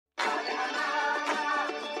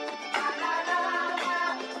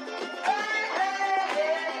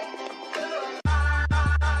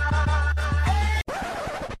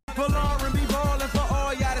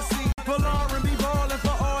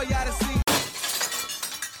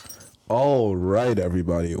All right,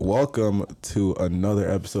 everybody. Welcome to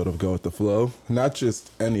another episode of Go With The Flow. Not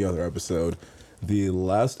just any other episode. The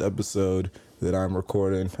last episode that I'm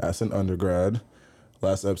recording as an undergrad.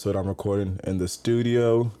 Last episode I'm recording in the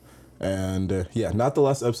studio. And not the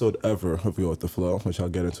last episode ever of Go With The Flow, which I'll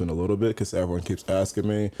get into in a little bit because everyone keeps asking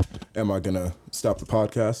me, am I going to stop the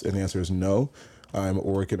podcast? And the answer is no. I'm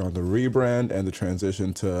working on the rebrand and the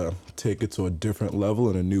transition to take it to a different level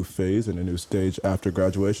and a new phase and a new stage after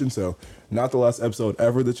graduation. So not the last episode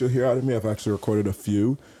ever that you'll hear out of me. I've actually recorded a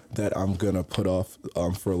few that I'm going to put off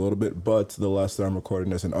for a little bit, but the last that I'm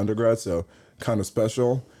recording is an undergrad, so kind of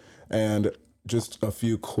special. And just a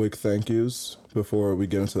few quick thank yous before we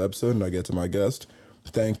get into the episode and I get to my guest.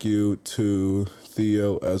 Thank you to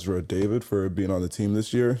Theo, Ezra, David for being on the team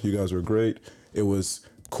this year. You guys were great. It was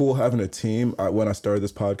cool having a team. When I started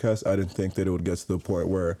this podcast, I didn't think that it would get to the point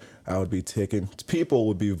where people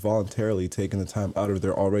would be voluntarily taking the time out of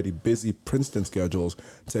their already busy Princeton schedules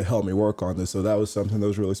to help me work on this. So that was something that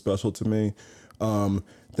was really special to me.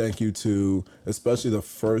 Thank you to especially the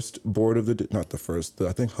first board of I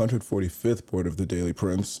think 145th board of the Daily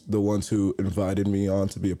Prince, the ones who invited me on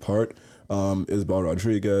to be a part. Isabel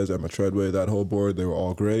Rodriguez, Emma Treadway, that whole board, they were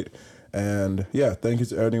all great. And thank you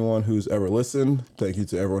to anyone who's ever listened. Thank you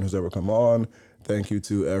to everyone who's ever come on. Thank you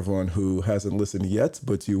to everyone who hasn't listened yet,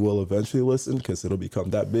 but you will eventually listen because it'll become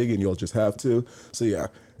that big and you'll just have to. So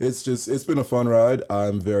it's been a fun ride.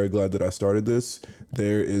 I'm very glad that I started this.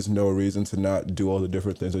 There is no reason to not do all the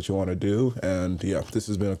different things that you want to do. And this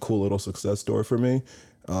has been a cool little success story for me.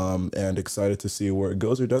 And excited to see where it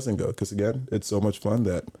goes or doesn't go. Because again, it's so much fun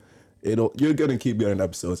that you're going to keep getting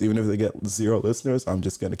episodes. Even if they get 0 listeners, I'm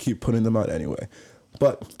just going to keep putting them out anyway.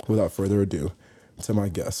 But without further ado, to my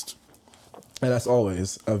guest. And as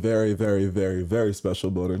always, a very, very, very, very special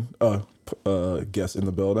guest in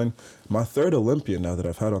the building. My third Olympian now that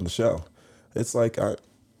I've had on the show. It's like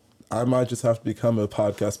I might just have to become a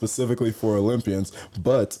podcast specifically for Olympians,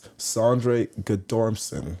 but Sondre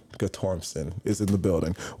Guttormson is in the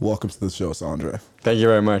building. Welcome to the show, Sondre. Thank you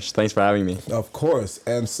very much. Thanks for having me. Of course.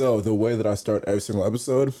 And so the way that I start every single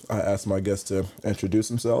episode, I ask my guests to introduce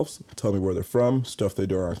themselves, tell me where they're from, stuff they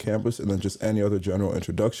do around campus, and then just any other general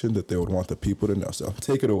introduction that they would want the people to know. So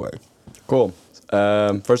take it away. Cool.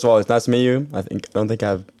 First of all, it's nice to meet you. I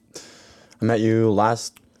met you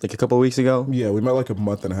a couple of weeks ago. Yeah, we met like a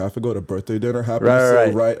month and a half ago at a birthday dinner. Happened to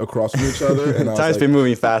sit right across from each other. And Time's been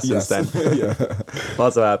moving fast since then. Yeah.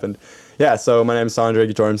 Lots have happened. Yeah, so my name is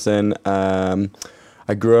Sondre Guttormson.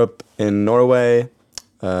 I grew up in Norway.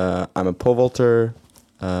 I'm a pole vaulter.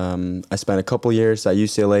 I spent a couple years at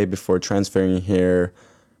UCLA before transferring here,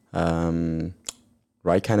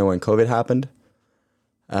 right kind of when COVID happened.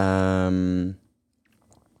 And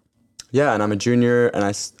I'm a junior, and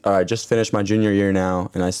I just finished my junior year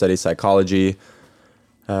now, and I study psychology.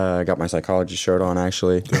 I got my psychology shirt on,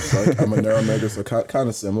 actually. Just like, I'm a neuromajor, so kind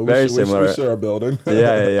of similar. Very similar. We share a building.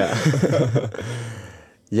 Yeah.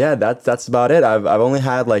 Yeah, that's about it. I've only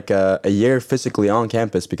had like a year physically on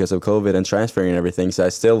campus because of COVID and transferring and everything, so I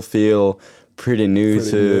still feel pretty new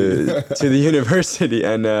to the university,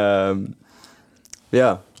 and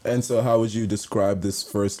yeah. And so how would you describe this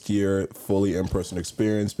first year fully in-person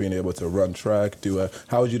experience, being able to run track,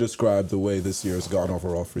 how would you describe the way this year has gone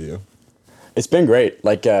overall for you? It's been great.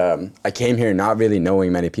 Like, I came here not really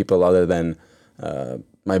knowing many people other than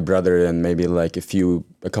my brother and maybe like a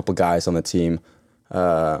couple guys on the team.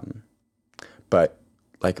 But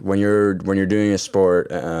like when you're doing a sport,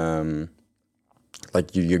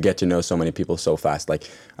 like you get to know so many people so fast. Like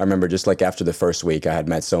I remember just like after the first week, I had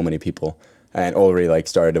met so many people and already like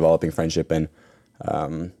started developing friendship, and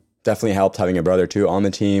definitely helped having a brother too on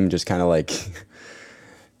the team, just kind of like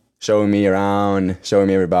showing me around, showing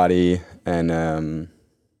me everybody, and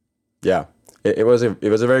it was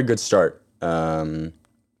a very good start, and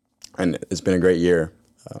it's been a great year.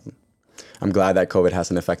 I'm glad that COVID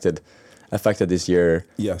hasn't affected this year.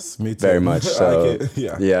 Yes, me too. Very much so.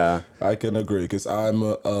 I can agree because I'm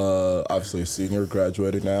obviously a senior,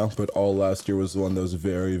 graduating now, but all last year was one that was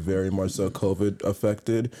very, very much so COVID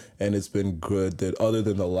affected, and it's been good that other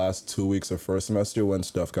than the last 2 weeks of first semester when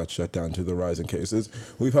stuff got shut down to the rising cases,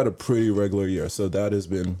 we've had a pretty regular year, so that has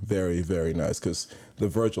been very, very nice because the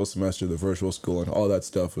virtual semester, the virtual school, and all that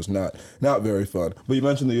stuff was not very fun. But you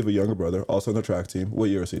mentioned that you have a younger brother, also on the track team. What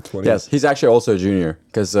year is he, 20? Yes, he's actually also a junior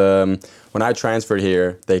because when I transferred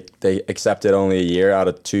here, they accepted only a year out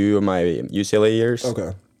of 2 of my UCLA years.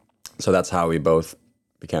 Okay. So that's how we both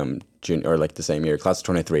became junior, or like the same year, class of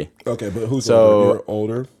 23. Okay, but who's older? You're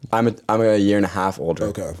older? I'm a year and a half older.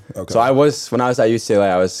 Okay. So when I was at UCLA,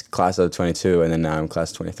 I was class of 22, and then now I'm class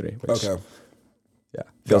of 23. Which, okay. Yeah.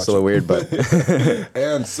 Feels a little weird, but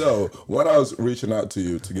And so when I was reaching out to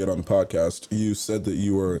you to get on the podcast, you said that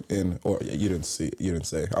you were in, or you didn't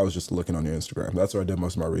say. I was just looking on your Instagram. That's where I did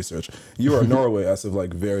most of my research. You were in Norway as of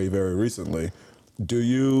like very, very recently. Do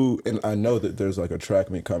you? And I know that there's like a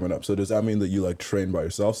track meet coming up. So does that mean that you like train by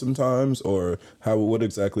yourself sometimes, or how? What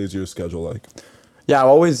exactly is your schedule like? yeah,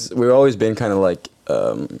 we've always been kind of like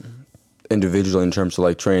individual in terms of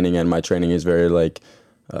like training, and my training is very like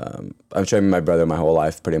I'm training my brother my whole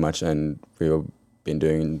life pretty much, and we've been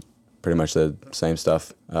doing pretty much the same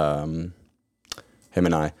stuff. Him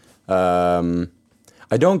and I.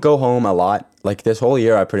 I don't go home a lot. Like this whole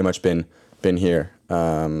year, I've pretty much been here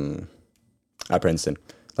at Princeton.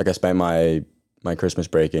 Like I spent my Christmas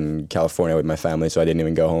break in California with my family, so I didn't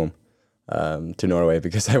even go home to Norway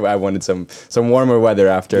because I wanted some warmer weather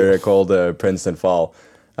after a cold Princeton fall.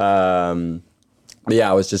 But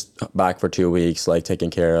yeah, I was just back for 2 weeks, like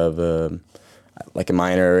taking care of like a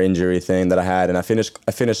minor injury thing that I had, and I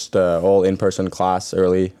finished all in-person class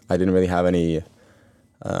early. I didn't really have any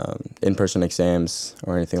in-person exams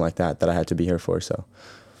or anything like that I had to be here for. So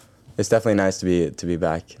it's definitely nice to be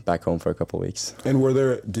back home for a couple of weeks. And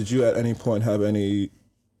did you at any point have any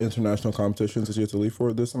international competitions that you had to leave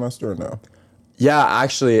for this semester or no? Yeah,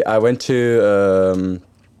 actually, I went to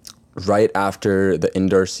right after the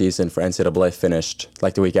indoor season for NCAA finished,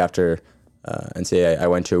 like the week after NCAA, I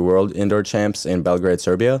went to World Indoor Champs in Belgrade,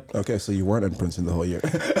 Serbia. Okay, so you weren't in Princeton the whole year.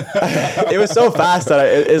 It was so fast that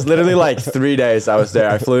it's literally like 3 days I was there.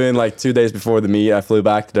 I flew in like 2 days before the meet. I flew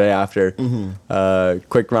back the day after.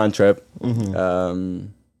 Quick round trip.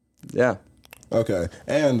 Yeah. Okay,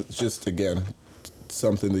 and just again,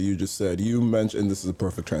 something that you just said. You mentioned, this is a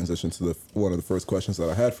perfect transition to one of the first questions that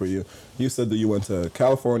I had for you. You said that you went to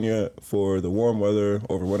California for the warm weather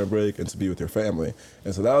over winter break and to be with your family.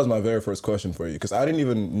 And so that was my very first question for you, because I didn't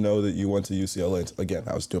even know that you went to UCLA. Again,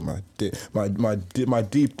 I was doing my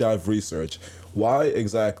deep dive research. Why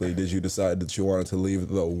exactly did you decide that you wanted to leave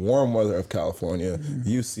the warm weather of California,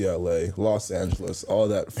 UCLA, Los Angeles, all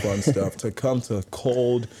that fun stuff, to come to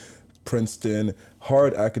cold Princeton,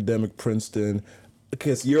 hard academic Princeton?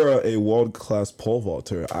 Because you're a world-class pole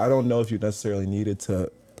vaulter. I don't know if you necessarily needed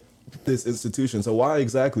this institution. So why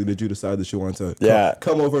exactly did you decide that you wanted to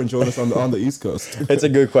come over and join us on the East Coast? It's a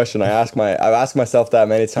good question. I've asked myself that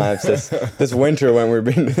many times this winter when we've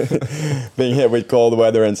been being hit with cold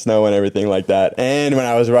weather and snow and everything like that. And when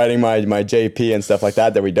I was writing my JP and stuff like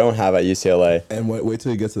that we don't have at UCLA. And wait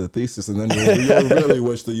till you get to the thesis, and then you'll really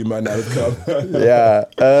wish that you might not have come.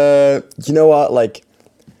 Yeah. You know what?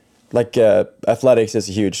 Like athletics is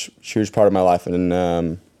a huge part of my life,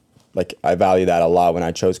 and like I value that a lot when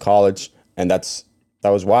I chose college, and that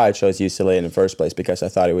was why I chose UCLA in the first place, because I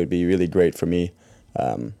thought it would be really great for me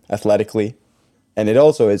athletically, and it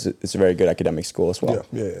also is a very good academic school as well.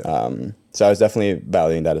 Yeah. So I was definitely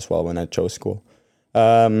valuing that as well when I chose school,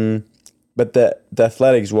 but the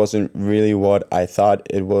athletics wasn't really what I thought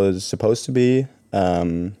it was supposed to be.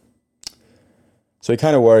 So it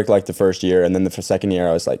kind of worked like the first year, and then the second year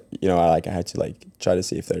I was like, I had to like try to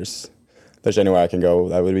see if there's anywhere I can go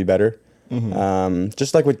that would be better.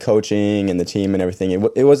 Just like with coaching and the team and everything,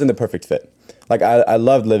 it wasn't the perfect fit. Like I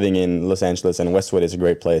loved living in Los Angeles, and Westwood is a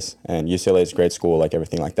great place, and UCLA is a great school. Like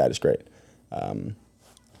everything like that is great.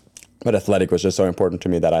 But athletic was just so important to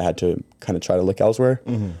me that I had to kind of try to look elsewhere.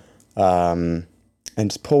 And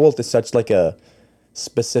pole vault is such like a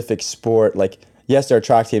specific sport. Like, yes, there are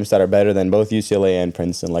track teams that are better than both UCLA and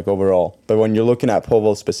Princeton, like overall. But when you're looking at pole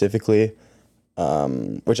vault specifically,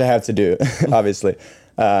 which I have to do, obviously,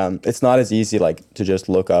 it's not as easy like to just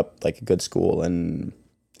look up like a good school.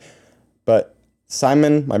 But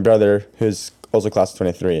Simon, my brother, who's also class of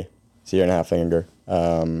 23, he's a year and a half younger,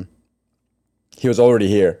 he was already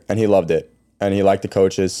here and he loved it and he liked the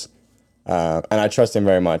coaches. And I trust him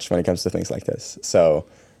very much when it comes to things like this. So,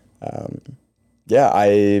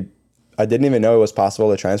 I didn't even know it was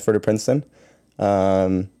possible to transfer to Princeton.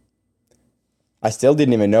 I still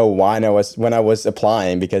didn't even know when I was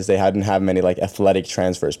applying, because they hadn't had many like athletic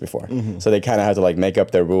transfers before. So they kind of had to like make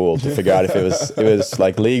up their rule to figure out if it was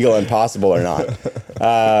like legal and possible or not.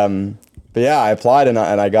 But yeah, I applied and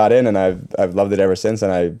I got in, and I've loved it ever since.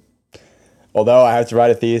 And although I have to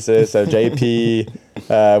write a thesis, a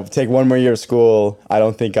JP, take one more year of school, I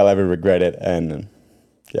don't think I'll ever regret it. And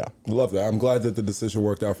yeah. Love that. I'm glad that the decision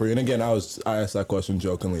worked out for you. And again, I asked that question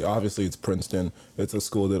jokingly. Obviously, it's Princeton. It's a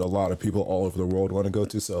school that a lot of people all over the world want to go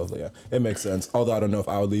to. So yeah, it makes sense. Although I don't know if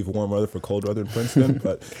I would leave warm weather for cold weather in Princeton,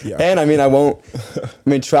 but yeah.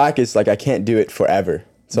 And track is like, I can't do it forever.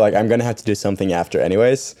 So like, I'm going to have to do something after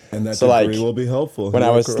anyways. And that so degree will be helpful. When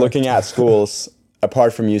I was looking at schools,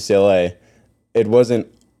 apart from UCLA, it wasn't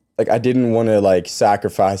like I didn't want to like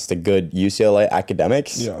sacrifice the good UCLA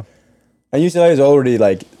academics. Yeah. And UCLA is already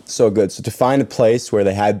like so good. So to find a place where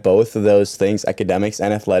they had both of those things, academics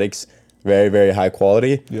and athletics, very, very high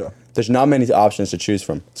quality. Yeah. There's not many options to choose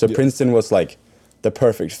from. So Princeton was like the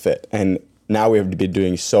perfect fit. And now we have to be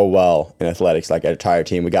doing so well in athletics, like our entire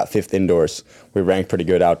team. We got 5th indoors. We ranked pretty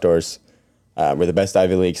good outdoors. We're the best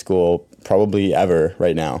Ivy League school probably ever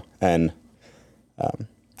right now. And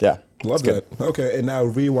yeah. Love that. Okay, and now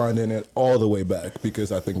rewinding it all the way back,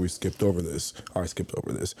 because I think we skipped over this. I skipped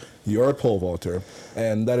over this. You're a pole vaulter,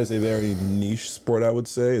 and that is a very niche sport, I would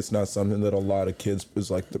say. It's not something that a lot of kids is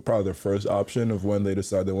like probably their first option of when they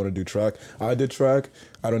decide they want to do track. I did track.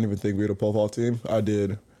 I don't even think we had a pole vault team. I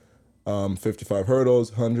did 55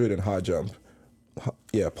 hurdles, 100, and high jump.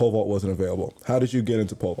 Yeah, pole vault wasn't available. How did you get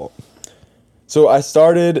into pole vault? So I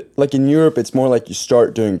started, like in Europe, it's more like you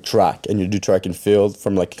start doing track and you do track and field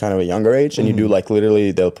from like kind of a younger age, and you do like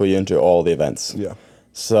literally they'll put you into all the events. Yeah.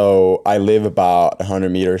 So I live about 100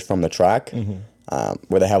 meters from the track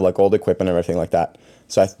where they have like all the equipment and everything like that.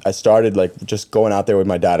 So I started like just going out there with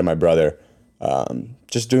my dad and my brother,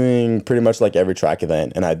 just doing pretty much like every track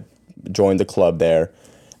event. And I joined the club there.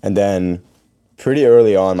 And then pretty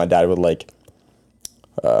early on, my dad would like,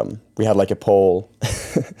 we had like a pole.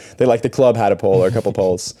 They like the club had a pole or a couple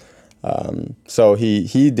poles. So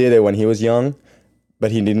he did it when he was young,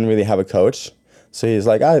 but he didn't really have a coach. So he's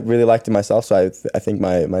like, I really liked it myself. So I think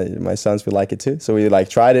my sons would like it too. So we like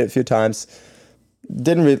tried it a few times.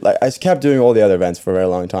 Didn't really like. I kept doing all the other events for a very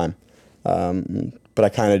long time, but I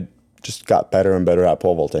kind of just got better and better at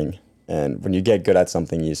pole vaulting. And when you get good at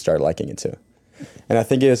something, you start liking it too. And I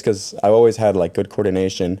think it is because I always had like good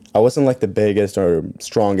coordination. I wasn't like the biggest or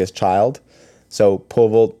strongest child. So pole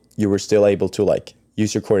vault, you were still able to like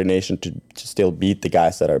use your coordination to still beat the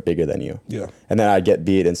guys that are bigger than you. Yeah. And then I'd get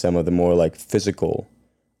beat in some of the more like physical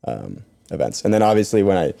events. And then obviously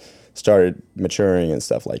when I started maturing and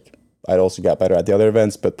stuff, like I'd also got better at the other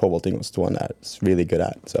events, but pole vaulting was the one that I was really good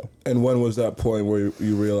at. So. And when was that point where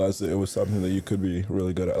you realized that it was something that you could be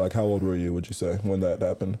really good at? Like how old were you, would you say, when that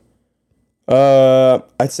happened?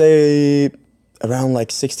 I'd say around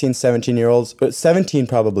like 16, 17-year-olds. 17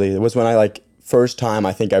 probably. It was when I like first time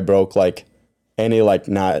I think I broke like any like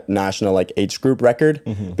national like age group record.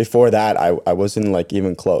 Before that I wasn't like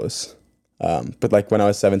even close. But like when I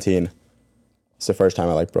was 17, it's the first time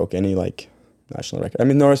I like broke any like national record. I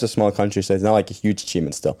mean, Norway's a small country, so it's not like a huge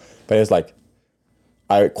achievement still. But it was like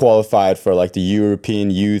I qualified for like the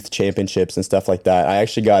European Youth Championships and stuff like that. I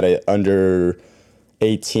actually got a under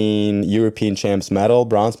 18 European champs medal,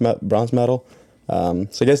 bronze medal. So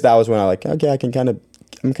I guess that was when I like, okay, I'm kind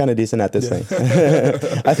of decent at this thing.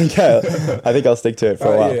 I think I'll stick to it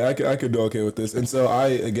for a while. Yeah, I could do okay with this. And so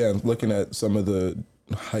again, looking at some of the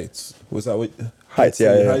heights, was that what? Heights,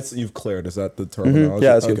 yeah. Heights that you've cleared, is that the terminology?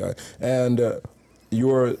 Yeah, that's okay. good. And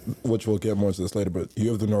you're, which we'll get more into this later, but you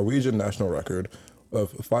have the Norwegian national record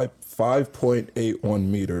of 5.81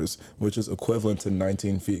 meters, which is equivalent to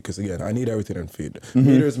 19 feet. Because again, I need everything in feet.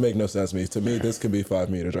 Meters make no sense to me. To me, this could be 5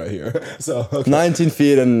 meters right here. So okay. 19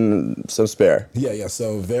 feet and some spare. Yeah.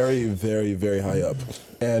 So very, very, very high up.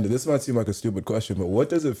 And this might seem like a stupid question, but what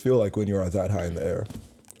does it feel like when you're that high in the air?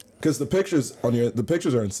 Because the pictures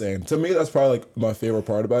are insane. To me, that's probably like my favorite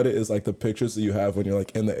part about it is like the pictures that you have when you're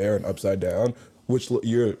like in the air and upside down, which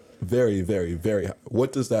you're very, very, very high.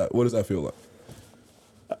 What does that feel like?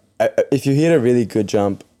 If you hit a really good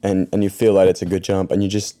jump and you feel that it's a good jump and you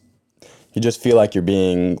just feel like you're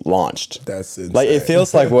being launched. That's insane. Like it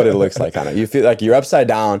feels like what it looks like kind of. You feel like you're upside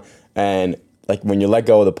down and like when you let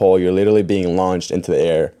go of the pole, you're literally being launched into the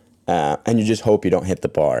air and you just hope you don't hit the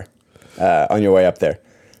bar on your way up there.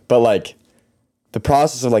 But like the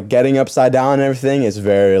process of like getting upside down and everything is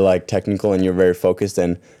very like technical and you're very focused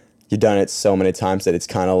and you've done it so many times that it's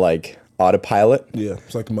kind of like autopilot. Yeah,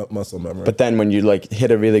 it's like muscle memory. But then when you like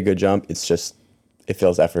hit a really good jump, it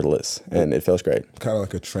feels effortless and it feels great. Kind of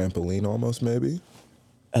like a trampoline almost, maybe?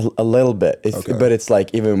 A little bit. Okay. But it's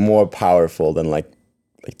like even more powerful than like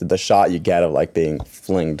the shot you get of like being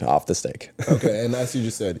flinged off the stick. Okay, and as you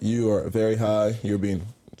just said, you are very high, you're being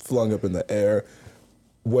flung up in the air.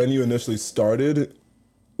 When you initially started,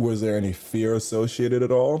 was there any fear associated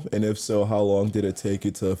at all? And if so, how long did it take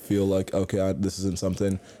you to feel like, okay, this is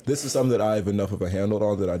something that I have enough of a handle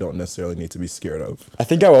on that I don't necessarily need to be scared of? I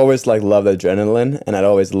think I've always like loved adrenaline and I'd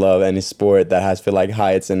always love any sport that has feel like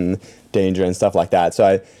heights and danger and stuff like that.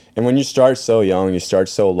 And when you start so young, you start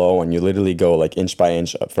so low and you literally go like inch by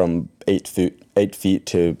inch up from 8 feet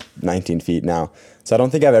to 19 feet now. So I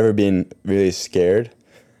don't think I've ever been really scared.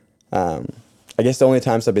 I guess the only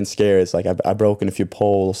times I've been scared is like I've broken a few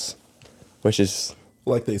poles, which is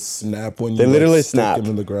Like they snap when you They literally like, stick snap. them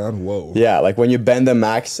in the ground. Whoa. Yeah, like when you bend them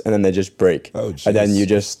max and then they just break. Oh, and then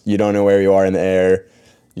jeez. you don't know where you are in the air.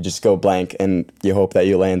 You just go blank and you hope that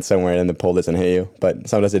you land somewhere and the pole doesn't hit you. But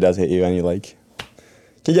sometimes it does hit you and you like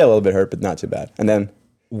you get a little bit hurt, but not too bad. And then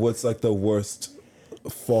What's like the worst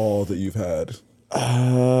fall that you've had?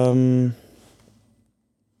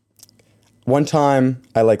 One time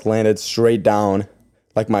I like landed straight down,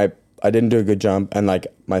 like I didn't do a good jump and like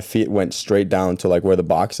my feet went straight down to like where the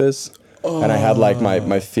box is. And I had like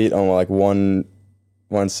my feet on like one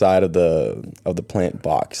side of the plant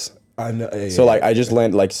box. I know. So like I just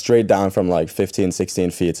landed like straight down from like 15,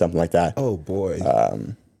 16 feet, something like that. Oh boy.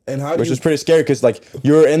 And how do Which you? is pretty scary because like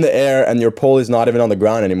you're in the air and your pole is not even on the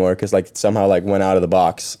ground anymore because like somehow like went out of the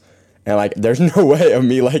box. And like there's no way of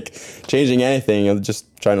me like changing anything. I'm just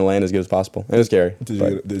trying to land as good as possible. It was scary.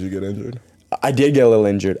 Did you get injured? I did get a little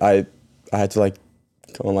injured. I had to like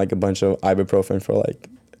go on like a bunch of ibuprofen for like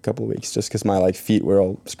a couple of weeks just because my like feet were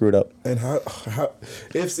all screwed up. And how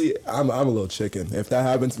if see I'm a little chicken. If that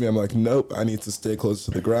happens to me, I'm like, nope, I need to stay close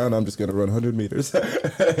to the ground. I'm just gonna run 100 meters.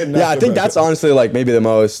 Yeah, I think that's honestly like maybe the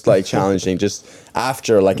most like challenging. Just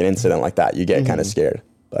after like an incident like that, you get kind of scared,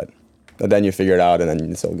 but then you figure it out and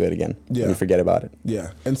then it's all good again. Yeah. And you forget about it.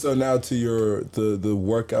 Yeah. And so now to your the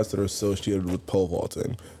workouts that are associated with pole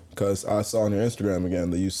vaulting, because I saw on your Instagram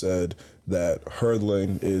again that you said that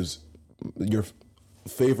hurdling is your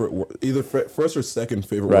favorite either first or second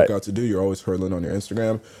favorite Right. workout to do. You're always hurdling on your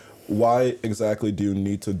Instagram. Why exactly do you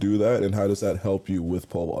need to do that, and how does that help you with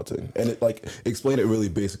pole vaulting? And it like explain it really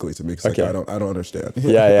basically to me because Okay. like, I don't understand.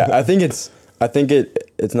 Yeah. I think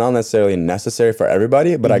it's not necessarily necessary for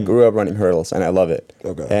everybody, but I grew up running hurdles and I love it.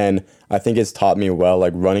 Okay. And I think it's taught me well,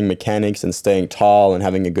 like running mechanics and staying tall and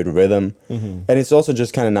having a good rhythm. And it's also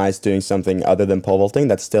just kind of nice doing something other than pole vaulting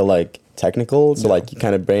that's still like technical. So like you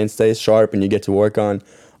kind of brain stays sharp and you get to work on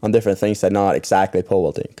different things that not exactly pole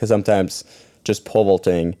vaulting. Because sometimes just pole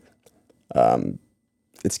vaulting,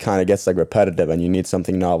 it's kind of gets like repetitive and you need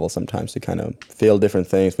something novel sometimes to kind of feel different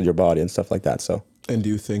things with your body and stuff like that. So. And do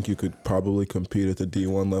you think you could probably compete at the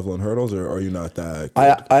D1 level in hurdles, or are you not that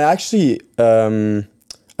good? I actually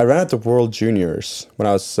I ran at the World Juniors when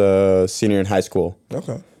I was a senior in high school,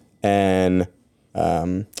 Okay. and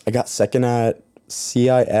I got second at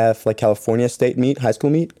CIF, like California State meet, high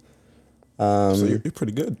school meet. So you're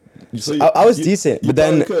pretty good. So I was decent, but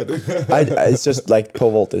then could. it's just like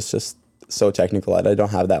pole vault is just so technical that I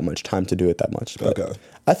don't have that much time to do it that much. But Okay.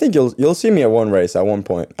 I think you'll see me at one race at one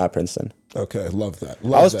point at Princeton. Okay, love that.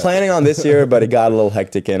 I was planning on this year, but it got a little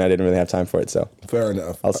hectic and I didn't really have time for it, so Fair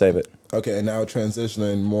enough. I'll save it. Okay, and now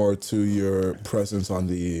transitioning more to your presence on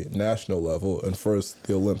the national level, and first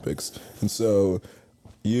the Olympics. And so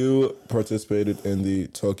you participated in the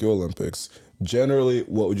Tokyo Olympics. Generally,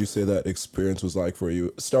 what would you say that experience was like for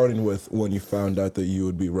you, starting with when you found out that you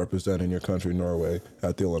would be representing your country, Norway,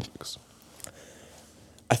 at the Olympics?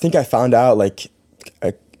 I think I found out like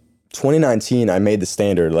 2019 I made the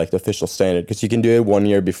standard, like the official standard, because you can do it 1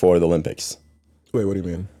 year before the Olympics. Wait, what do you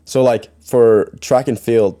mean? So like for track and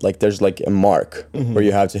field, like there's like a mark where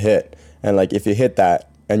you have to hit. And like if you hit that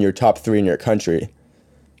and you're top 3 in your country,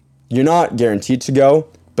 you're not guaranteed to go,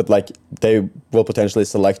 but like they will potentially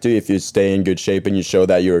select you if you stay in good shape and you show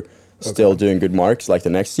that you're still doing good marks like the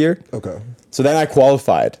next year. Okay. So then I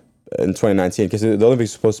qualified in 2019 because the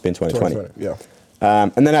Olympics were supposed to be in 2020. Yeah.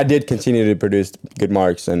 And then I did continue to produce good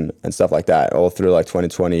marks and stuff like that all through like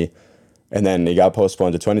 2020. And then it got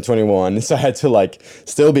postponed to 2021. So I had to like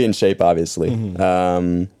still be in shape, obviously.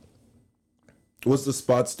 Was the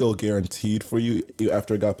spot still guaranteed for you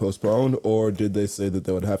after it got postponed, or did they say that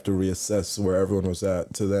they would have to reassess where everyone was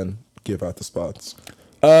at to then give out the spots?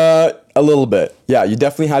 A little bit. Yeah, you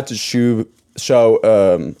definitely had to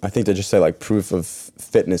show, I think they just say like proof of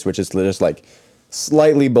fitness, which is just like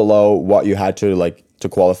slightly below what you had to like to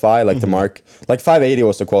qualify, like the mark. Like 580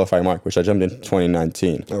 was the qualifying mark, which I jumped in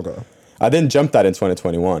 2019. Okay. I didn't jump that in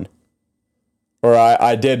 2021. Or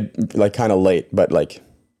I did like kind of late, but like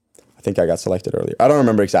I think I got selected earlier. I don't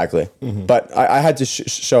remember exactly, but I had to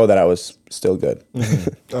show that I was still good.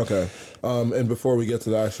 Okay. And before we get to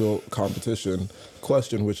the actual competition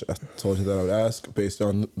question, which I told you that I would ask based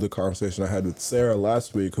on the conversation I had with Sarah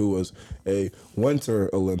last week, who was a Winter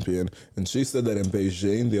Olympian, and she said that in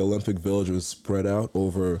Beijing, the Olympic Village was spread out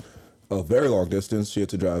over a very long distance. She had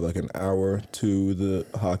to drive like an hour to the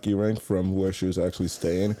hockey rink from where she was actually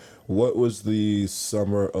staying. What was the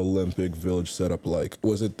Summer Olympic Village setup like?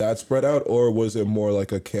 Was it that spread out, or was it more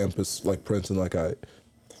like a campus like Princeton, like I?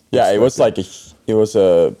 Yeah, it was like it was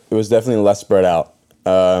definitely less spread out.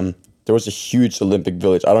 There was a huge Olympic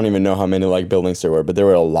Village. I don't even know how many like buildings there were, but there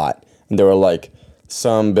were a lot, and there were like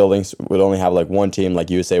some buildings would only have like one team, like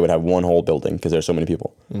USA would have one whole building because there's so many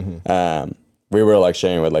people. We were like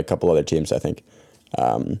sharing with like a couple other teams, I think.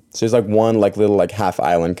 So it's like one like little like half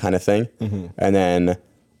island kind of thing. And then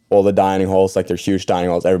all the dining halls, like they're huge dining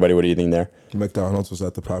halls, everybody would eat in there. McDonald's was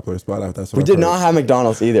at the popular spot. That's what We did not have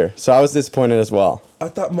McDonald's either, so I was disappointed as well. I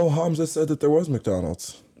thought Mo Hamza said that there was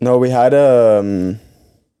McDonald's. No, we had no,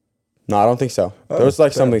 I don't think so. There was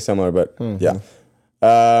like something similar, but yeah.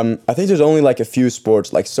 I think there's only like a few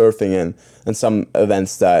sports like surfing and some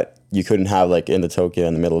events that you couldn't have like in the Tokyo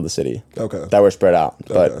in the middle of the city. Okay. That were spread out,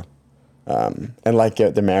 but Okay. and like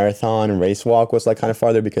the marathon and race walk was like kind of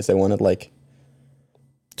farther because they wanted like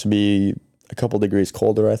to be a couple degrees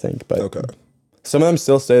colder, I think. But Okay. some of them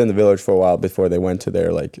still stayed in the village for a while before they went to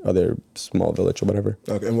their like other small village or whatever.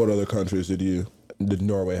 Okay. And what other countries did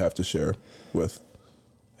Norway have to share with?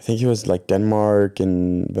 I think it was like Denmark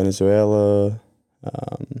and Venezuela.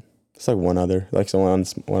 It's like one other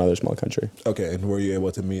small country. Okay. And were you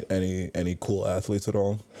able to meet any cool athletes at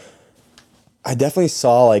all? I definitely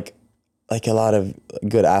saw like a lot of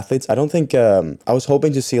good athletes. I don't think I was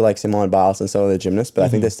hoping to see like Simone Biles and some of the gymnasts, but I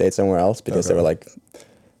think they stayed somewhere else because they were like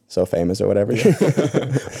so famous or whatever.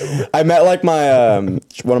 I met like my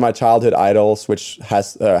one of my childhood idols, which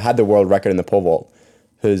has had the world record in the pole vault.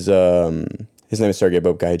 His name is Sergey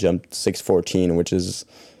Bubka. He jumped 6'14", which is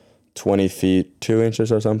 20 feet 2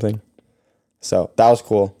 inches or something. So that was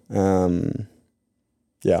cool.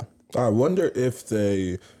 Yeah. I wonder if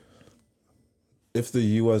the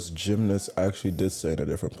U.S. gymnasts actually did stay in a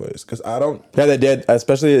different place, because I don't. Yeah, they did,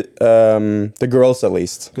 especially the girls at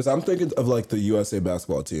least. Because I'm thinking of like the USA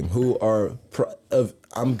basketball team, who are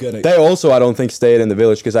They also, I don't think, stayed in the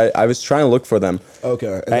village because I was trying to look for them.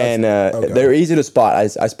 Okay. And okay. they're easy to spot.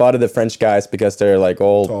 I spotted the French guys because they're like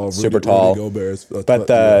all super tall. Rudy Gobert's, but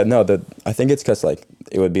yeah. no, I think it's because like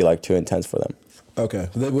it would be like too intense for them. Okay,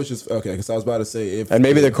 which is okay. Because I was about to say and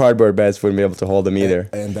maybe the cardboard beds wouldn't be able to hold them either.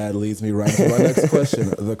 And that leads me right to my next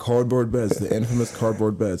question: the cardboard beds, the infamous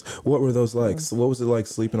cardboard beds. What were those like? So what was it like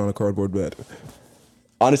sleeping on a cardboard bed?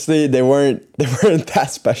 Honestly, they weren't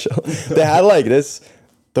that special. They had like this.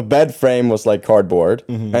 The bed frame was like cardboard,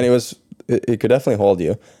 and it could definitely hold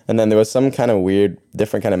you. And then there was some kind of weird,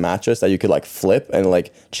 different kind of mattress that you could like flip and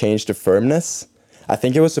like change the firmness. I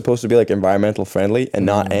think it was supposed to be like environmental friendly and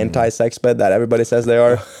not anti-sex bed that everybody says they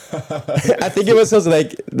are. I think it was because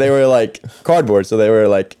like they were like cardboard, so they were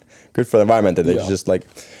like good for the environment. And they just like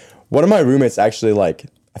one of my roommates actually like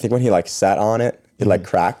I think when he like sat on it, it like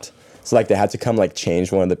cracked. So like they had to come like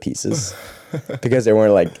change one of the pieces because they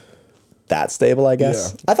weren't like that stable, I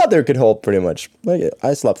guess. Yeah. I thought they could hold pretty much. Like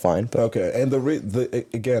I slept fine. But. Okay, and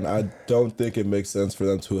again, I don't think it makes sense for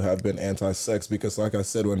them to have been anti-sex because, like I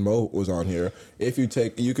said when Mo was on here, if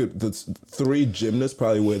the 3 gymnasts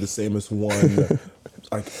probably weigh the same as one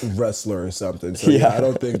like wrestler or something. So yeah, I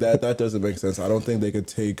don't think that doesn't make sense. I don't think they could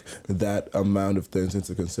take that amount of things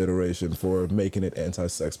into consideration for making it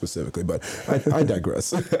anti-sex specifically. But I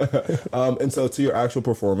digress. And so to your actual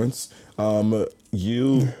performance,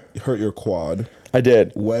 you hurt your quad. I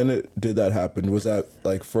did. When did that happen? Was that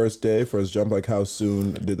like first jump? Like how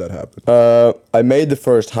soon did that happen? I made the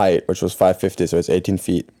first height, which was 550, so it's 18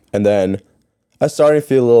 feet. And then I started to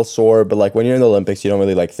feel a little sore, but like when you're in the Olympics, you don't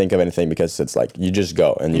really like think of anything because it's like you just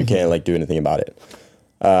go and you can't like do anything about it.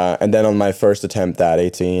 And then on my first attempt at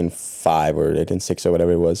 18.5 or 18.6 or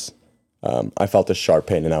whatever it was, I felt a sharp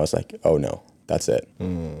pain and I was like, oh no, that's it.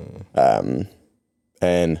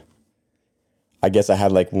 And I guess I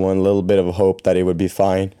had like one little bit of a hope that it would be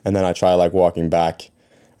fine. And then I tried like walking back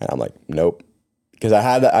and I'm like, nope. Because I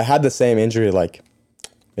had the same injury like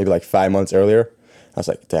maybe like 5 months earlier. I was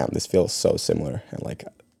like, damn, this feels so similar. And like,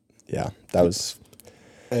 yeah, that was.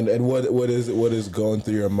 And what is going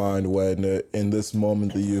through your mind when in this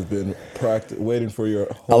moment that you've been waiting for your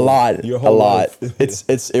whole life?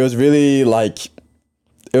 It was really like,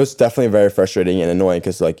 it was definitely very frustrating and annoying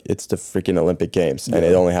because like it's the freaking Olympic Games and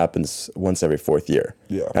it only happens once every 4th year.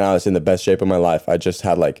 Yeah. And I was in the best shape of my life. I just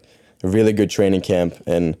had like a really good training camp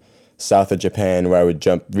in south of Japan where I would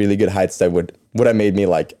jump really good heights that would have made me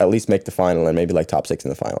like at least make the final and maybe like top 6 in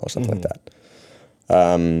the final or something like that.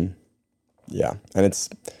 Yeah. And it's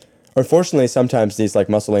unfortunately sometimes these like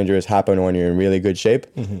muscle injuries happen when you're in really good shape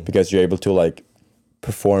because you're able to like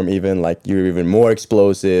perform even like you're even more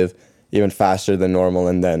explosive, even faster than normal,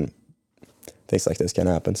 and then things like this can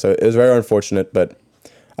happen. So it was very unfortunate, but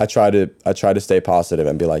I try to stay positive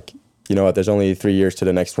and be like, you know what, there's only 3 years to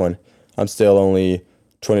the next one. I'm still only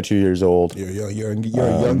 22 years old. You're a young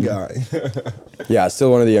guy. Yeah,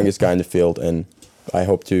 still one of the youngest guy in the field, and I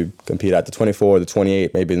hope to compete at the 24, the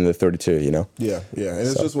 28, maybe in the 32, you know? Yeah, yeah. And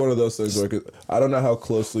it's just one of those things where I don't know how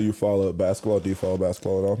closely you follow basketball. Do you follow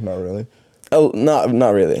basketball at all? Not really. Oh,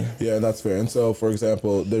 not really. Yeah, and that's fair. And so, for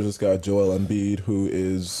example, there's this guy, Joel Embiid, who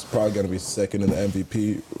is probably going to be second in the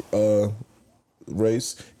MVP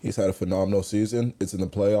race. He's had a phenomenal season. It's in the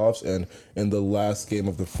playoffs. And in the last game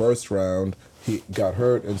of the first round, he got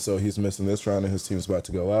hurt. And so he's missing this round, and his team's about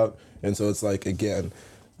to go out. And so it's like, again,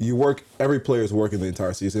 every player is working the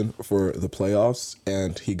entire season for the playoffs,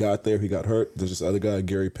 and he got there, he got hurt. There's this other guy,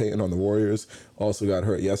 Gary Payton on the Warriors, also got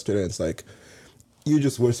hurt yesterday. It's like, you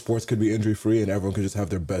just wish sports could be injury free and everyone could just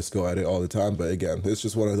have their best go at it all the time. But again, it's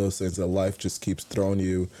just one of those things that life just keeps throwing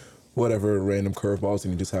you whatever random curveballs,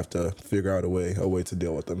 and you just have to figure out a way to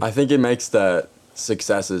deal with them. I think it makes the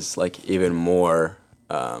successes like even more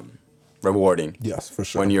rewarding. Yes, for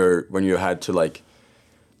sure. When you had to like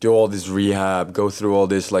do all this rehab, go through all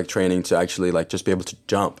this like training to actually like just be able to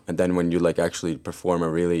jump, and then when you like actually perform a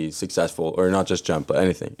really successful, or not just jump but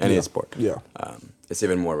any sport, it's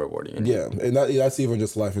even more rewarding. Yeah, and that's even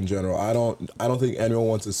just life in general. I don't think anyone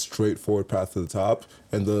wants a straightforward path to the top,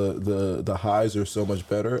 and the highs are so much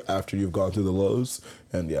better after you've gone through the lows.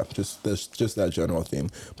 And yeah, that's just that general theme.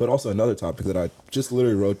 But also another topic that I just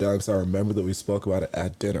literally wrote down because I remember that we spoke about it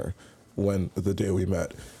at dinner the day we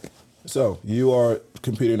met. So you are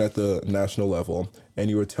competing at the national level, and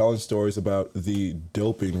you were telling stories about the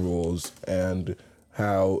doping rules and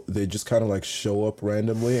how they just kind of like show up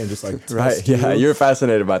randomly and just like right. Yeah, you're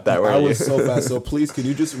fascinated about that. I was so fast. So please, can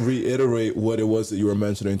you just reiterate what it was that you were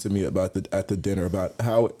mentioning to me about at the dinner, about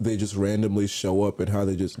how they just randomly show up and how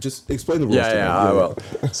they just explain the rules? Yeah, I will.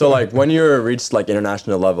 So like when you're reached like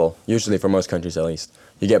international level, usually for most countries at least,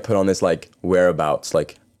 you get put on this like whereabouts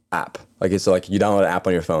like app. Like it's like you download an app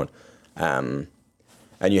on your phone, and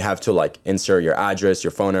you have to like insert your address,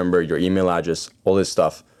 your phone number, your email address, all this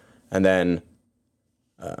stuff, and then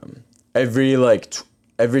every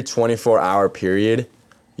 24-hour period,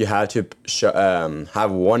 you have to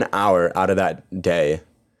have 1 hour out of that day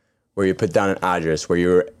where you put down an address where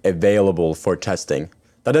you're available for testing.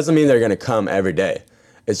 That doesn't mean they're going to come every day.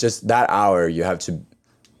 It's just that hour you have to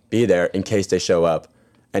be there in case they show up.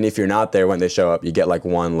 And if you're not there when they show up, you get like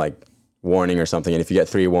one like warning or something. And if you get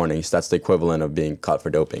 3 warnings, that's the equivalent of being caught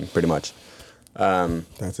for doping, pretty much.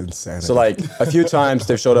 That's insane. So like a few times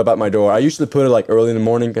they've showed up at my door. I usually put it like early in the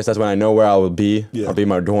morning because that's when I know where I will be. Yeah. I'll be in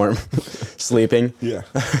my dorm sleeping. Yeah.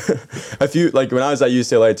 A few, like when I was at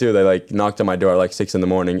UCLA too, they like knocked on my door at like 6 in the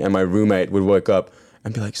morning, and my roommate would wake up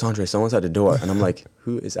and be like, Sondre, someone's at the door. And I'm like,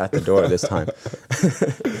 who is at the door this time?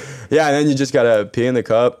 Yeah, and then you just gotta pee in the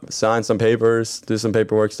cup, sign some papers, do some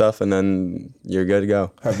paperwork stuff, and then you're good to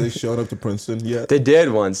go. Have they shown up to Princeton yet? They did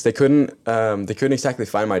once. They couldn't exactly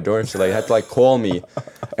find my dorm, so they had to like call me,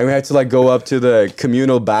 and we had to like go up to the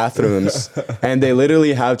communal bathrooms, and they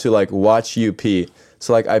literally have to like watch you pee.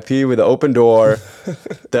 So like I pee with the open door,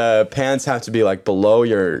 the pants have to be like below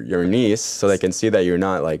your knees so they can see that you're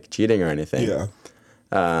not like cheating or anything. Yeah.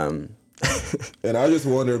 And I just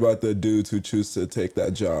wonder about the dudes who choose to take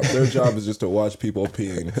that job. Their job is just to watch people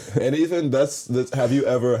peeing. And even that's have you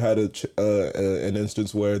ever had an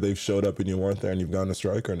instance where they've showed up and you weren't there and you've gone to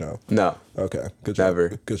strike, or no? No. Okay. Good job. Never.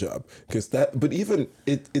 Good job. But even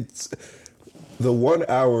it's the 1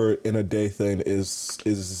 hour in a day thing is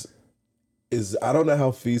I don't know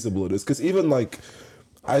how feasible it is, because even like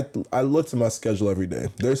I look to my schedule every day.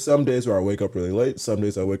 There's some days where I wake up really late. Some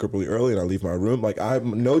days I wake up really early and I leave my room. Like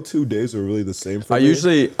no 2 days are really the same for me.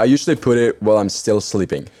 I usually put it while I'm still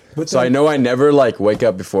sleeping. So I know I never like wake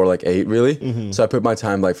up before like 8 really. Mm-hmm. So I put my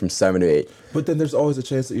time like from 7 to 8. But then there's always a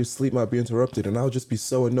chance that your sleep might be interrupted, and I would just be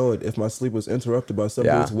so annoyed if my sleep was interrupted by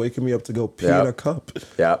somebody who's waking me up to go pee in a cup.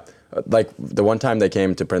 Yeah, like the one time they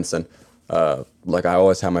came to Princeton. Like I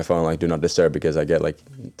always have my phone like do not disturb because I get like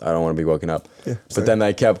I don't want to be woken up. Yeah, but then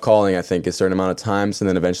they kept calling, I think a certain amount of times, and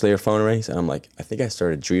then eventually your phone rings, and I'm like, I think I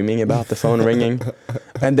started dreaming about the phone ringing,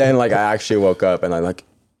 and then like I actually woke up and I like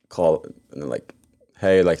call and like,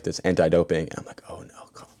 hey, like this anti-doping, and I'm like, oh no,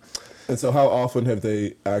 call. And so how often have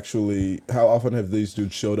these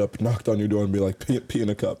dudes showed up, knocked on your door, and be like, pee in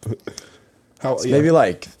a cup? Maybe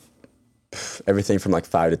like everything from like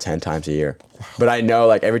 5 to 10 times a year. But I know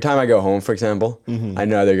like every time I go home, for example, mm-hmm. I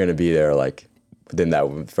know they're going to be there like within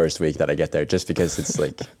that first week that I get there, just because it's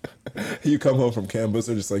like you come home from campus,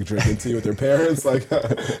 they're just like drinking tea with their parents, like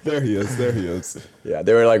there he is. Yeah,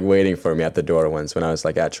 they were like waiting for me at the door once when I was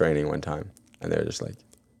like at training one time, and they were just like,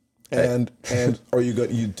 hey. And are you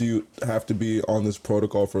good? Do you have to be on this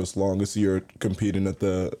protocol for as long as you're competing at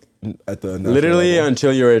the at the national Literally level?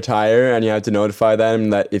 until you retire, and you have to notify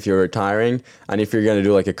them that if you're retiring, and if you're gonna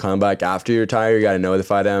do like a comeback after you retire, you gotta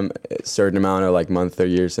notify them a certain amount of like months or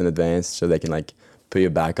years in advance, so they can like put you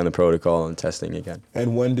back on the protocol and testing again.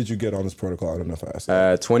 And when did you get on this protocol? I don't know if I asked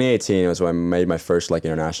that. 2018 was when I made my first like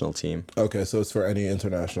international team. Okay, so it's for any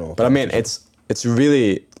international. But I mean, it's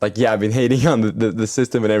really like, yeah, I've been hating on the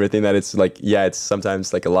system and everything, that it's like, yeah, it's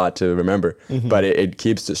sometimes like a lot to remember, but it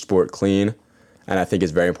keeps the sport clean. And I think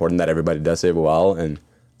it's very important that everybody does it well and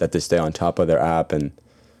that they stay on top of their app. And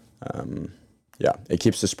yeah, it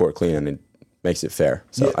keeps the sport clean and it makes it fair.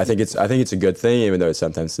 So Yeah. I think it's a good thing, even though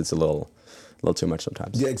sometimes it's a little too much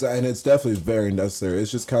sometimes. Yeah, exactly, and it's definitely very necessary.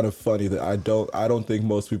 It's just kind of funny that I don't think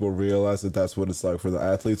most people realize that that's what it's like for the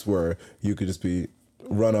athletes, where you could just be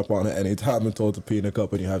run up on at any time and told to pee in a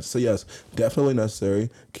cup, and you have to say yes, definitely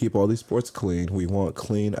necessary. Keep all these sports clean. We want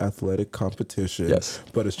clean athletic competition. Yes.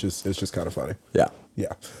 But it's just kind of funny. Yeah.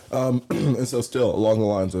 Yeah. And so still along the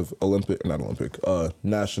lines of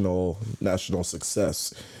national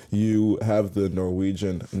success, you have the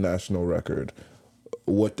Norwegian national record.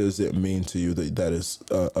 What does it mean to you that is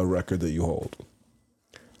a record that you hold?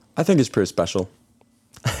 I think it's pretty special.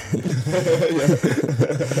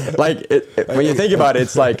 Like when you think about it,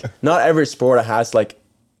 it's like not every sport has like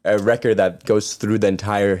a record that goes through the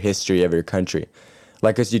entire history of your country.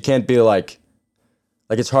 Like, 'cause you can't be like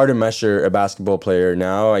it's hard to measure a basketball player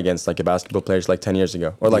now against like a basketball players like 10 years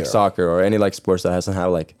ago, or like Yeah. soccer or any like sports that hasn't had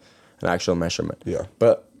like an actual measurement. Yeah.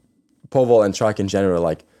 But pole vault and track in general,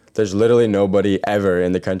 like there's literally nobody ever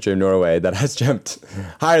in the country of Norway that has jumped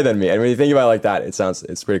higher than me. And when you think about it like that,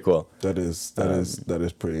 it's pretty cool. That is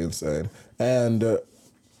pretty insane. And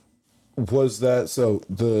was that so?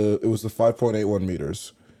 It was the 5.81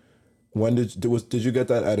 meters. When did you get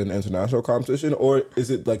that at an international competition, or is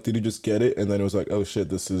it like, did you just get it and then it was like, oh shit,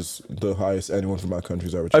 this is the highest anyone from my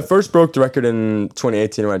country's ever I jumped? first broke the record in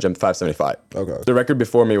 2018 when I jumped 575. Okay. The record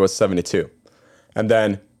before me was 72. And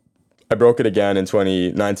then I broke it again in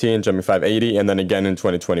 2019, jumping 580, and then again in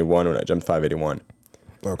 2021 when I jumped 581.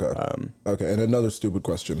 Okay. Okay. And another stupid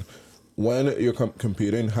question: when you're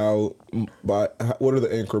competing, what are the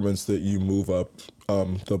increments that you move up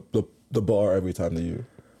the bar every time that you?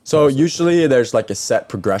 So usually there's like a set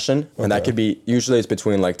progression, and that Okay. could be, usually it's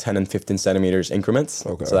between like 10 and 15 centimeters increments.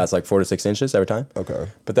 Okay. So that's like 4 to 6 inches every time. Okay.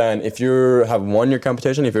 But then if you have won your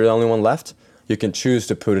competition, if you're the only one left, you can choose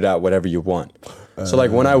to put it out whatever you want. So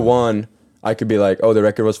like when I won, I could be like, oh, the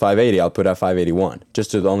record was 580, I'll put out 581,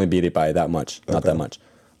 just to only beat it by that much, not that much.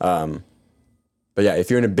 But yeah, if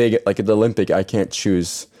you're in a big, like at the Olympic, I can't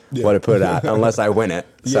choose what to put it at unless I win it.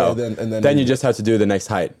 So then you just have to do the next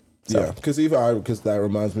height. So. Yeah, because that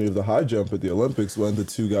reminds me of the high jump at the Olympics when the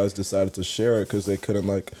two guys decided to share it because they couldn't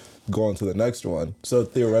like go on to the next one. So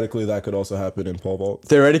theoretically, that could also happen in pole vault.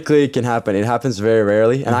 Theoretically, it can happen. It happens very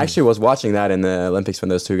rarely. And I actually was watching that in the Olympics when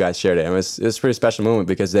those two guys shared it. And it was a pretty special moment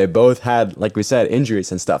because they both had, like we said,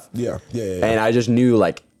 injuries and stuff. Yeah. And I just knew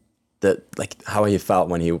like how he felt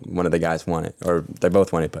when one of the guys won it, or they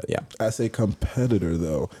both won it. But yeah. As a competitor,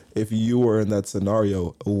 though, if you were in that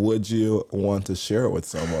scenario, would you want to share it with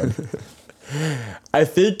someone?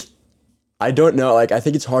 I don't know. Like, I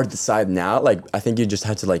think it's hard to decide now. Like, I think you just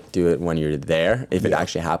have to like do it when you're there, if it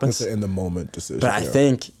actually happens. It's an in the moment decision. But I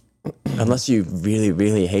think unless you really,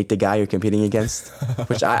 really hate the guy you're competing against,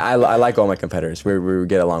 which I like all my competitors. We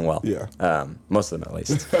get along well. Yeah. Most of them at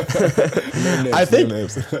least. No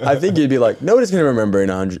names. I think you'd be like, nobody's gonna remember in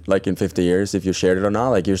 100, like in 50 years if you shared it or not.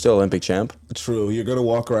 Like, you're still Olympic champ. True. You're gonna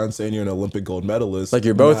walk around saying you're an Olympic gold medalist. Like,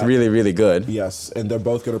 you're both really, really good. Yes, and they're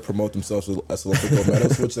both gonna promote themselves as Olympic gold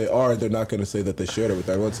medalists, which they are. And they're not gonna say that they shared it with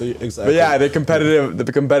everyone. So exactly. But yeah, the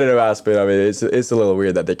competitive aspect of it, it's a little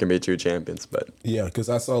weird that they can be two champions. But yeah, because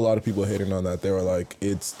I saw a lot of people hating on that. They were like,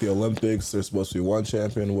 it's the Olympics. There's supposed to be one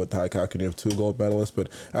champion. How can you have two gold medalists? But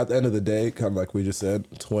at the end of the day, kind of like we just said,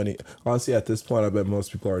 20. Honestly, at this point, I bet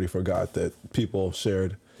most people already forgot that people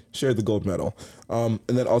shared the gold medal. And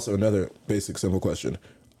then also another basic, simple question.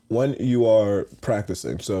 When you are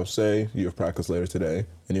practicing, so say you have practice later today,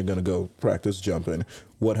 and you're going to go practice jumping,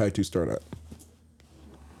 what height do you start at?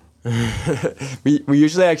 we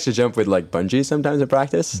usually actually jump with like bungees sometimes in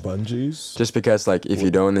practice. Bungees? Just because like if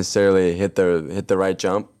you don't necessarily hit the right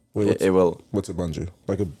jump, it will. What's a bungee?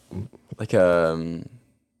 Like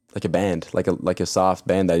a band, like a soft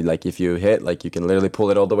band that like if you hit, like you can literally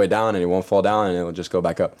pull it all the way down and it won't fall down and it will just go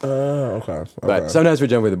back up. Oh, okay. But sometimes we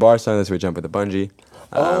jump with a bar, sometimes we jump with a bungee.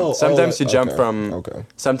 Sometimes you jump from. Okay.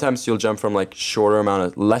 Sometimes you'll jump from like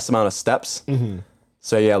less amount of steps. Mm-hmm.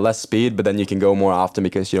 So yeah, less speed, but then you can go more often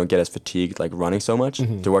because you don't get as fatigued like running so much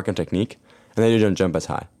to work on technique, and then you don't jump as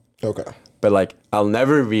high. Okay. but like I'll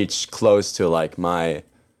never reach close to like my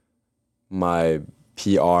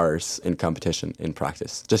PRs in competition in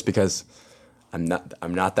practice, just because I'm not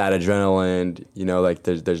that adrenaline. You know, like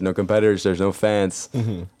there's no competitors, there's no fans.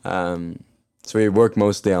 So we work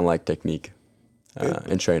mostly on like technique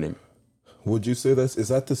and training. Would you say is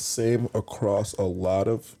that the same across a lot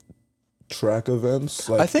of track events?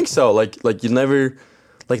 I think so. Like you never,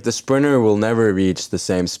 like the sprinter will never reach the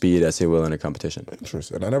same speed as he will in a competition.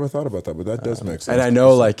 Interesting. I never thought about that, but that does make sense. And I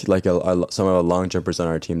know like some of the long jumpers on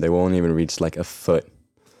our team, they won't even reach like a foot,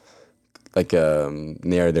 like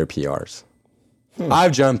near their PRs.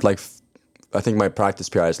 I've jumped like, I think my practice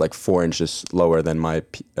PR is like 4 inches lower than my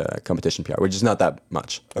competition PR, which is not that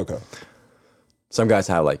much. Okay. Some guys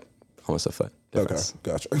have like almost a foot difference.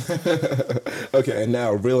 Okay, gotcha. Okay, and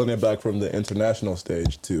now reeling it back from the international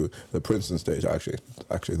stage to the Princeton stage, actually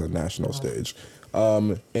the national stage.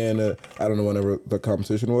 And I don't know whenever the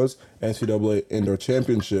competition was, NCAA Indoor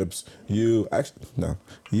Championships. You are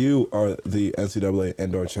the NCAA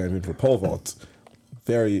Indoor Champion for pole vault.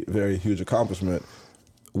 Very, very huge accomplishment.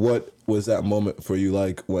 What was that moment for you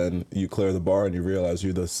like when you clear the bar and you realize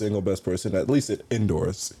you're the single best person, at least at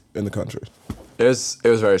indoors, in the country? It was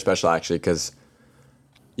very special actually, because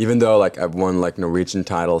even though like I've won like Norwegian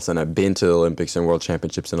titles and I've been to the Olympics and World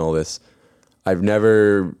Championships and all this, I've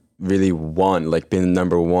never really won, like been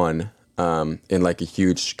number one in like a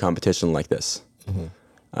huge competition like this.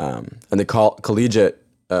 And the collegiate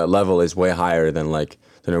level is way higher than like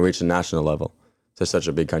the Norwegian national level. So it's such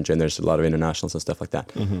a big country and there's a lot of internationals and stuff like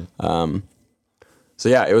that. So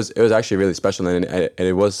yeah, it was actually really special, and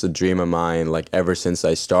it was a dream of mine like ever since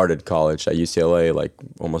I started college at UCLA like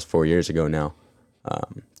almost 4 years ago now,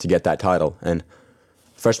 to get that title. And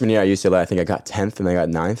freshman year at UCLA, I think I got 10th and I got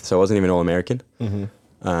 9th, so I wasn't even All-American.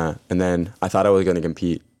 And then I thought I was going to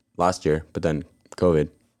compete last year, but then COVID.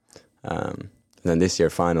 And then this year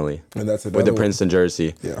finally, and that's with the Princeton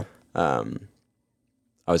jersey, yeah, I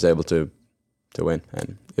was able to win,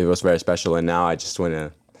 and it was very special. And now I just want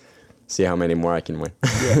to see how many more I can win.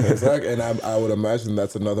 Yeah, exactly. And I would imagine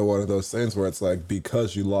that's another one of those things where it's like,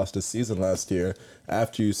 because you lost a season last year,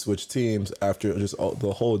 after you switch teams, after just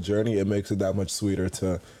the whole journey, it makes it that much sweeter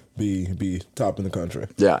to be top in the country.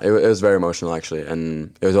 Yeah, it was very emotional actually,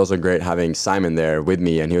 and it was also great having Simon there with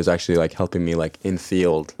me, and he was actually like helping me like in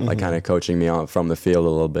field, like kind of coaching me on from the field a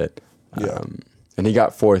little bit. And he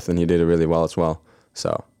got 4th, and he did it really well as well.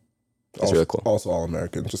 So. It's also, really cool. Also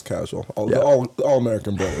All-American, just casual.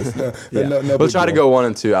 All-American brothers. No we'll try to go 1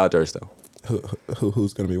 and 2 outdoors though.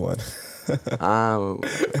 Who's going to be 1?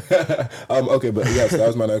 Okay, but yes, that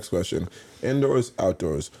was my next question. Indoors,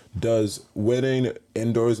 outdoors. Does winning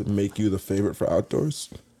indoors make you the favorite for outdoors?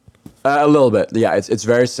 A little bit, yeah. It's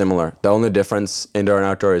very similar. The only difference indoor and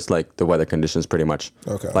outdoor is like the weather conditions, pretty much.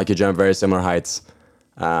 Okay. Like you jump very similar heights.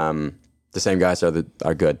 The same guys are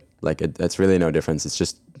good. Like it's really no difference. It's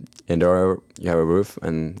just indoor, you have a roof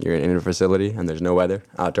and you're in an indoor facility and there's no weather.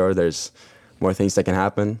 Outdoor, there's more things that can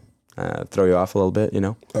happen, throw you off a little bit, you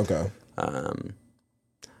know? Okay.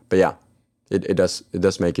 But yeah, it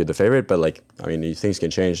does make you the favorite, but like, I mean, these things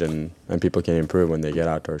can change and people can improve when they get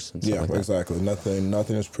outdoors and stuff like that. Exactly.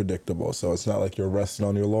 Nothing is predictable. So it's not like you're resting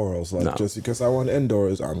on your laurels. Like, just because I want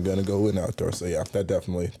indoors, I'm going to go in outdoors. So yeah, that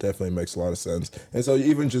definitely makes a lot of sense. And so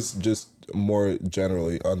even just more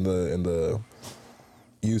generally in the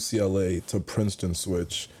UCLA to Princeton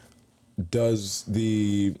switch,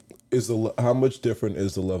 how much different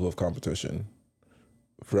is the level of competition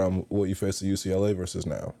from what you faced at UCLA versus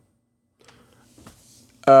now?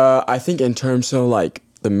 I think in terms of like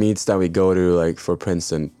the meets that we go to, like for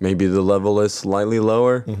Princeton, maybe the level is slightly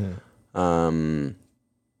lower.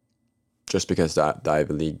 Just because the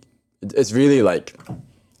Ivy League, it's really like,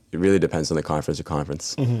 it really depends on the conference to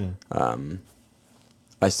conference.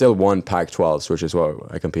 I still won Pac-12s, which is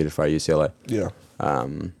what I competed for at UCLA. Yeah.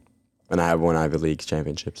 And I have won Ivy League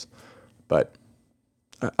championships. But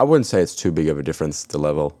I wouldn't say it's too big of a difference, the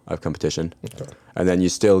level of competition. Okay. And then you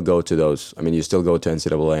still go to those, I mean, you still go to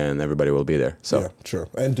NCAA and everybody will be there. So. Yeah, sure.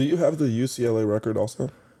 And do you have the UCLA record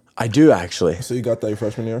also? I do, actually. So you got that your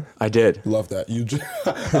freshman year? I did. Love that.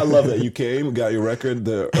 I love that. You came, got your record,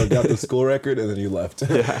 got the school record, and then you left.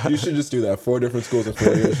 Yeah. You should just do that. 4 different schools in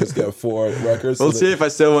 4 years, just get 4 records. We'll see if I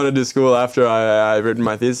still want to do school after I've written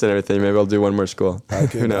my thesis and everything. Maybe I'll do one more school.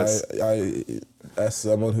 Who knows? As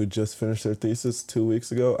someone who just finished their thesis 2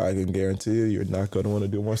 weeks ago, I can guarantee you're not going to want to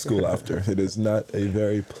do more school after. It is not a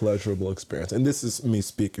very pleasurable experience. And this is me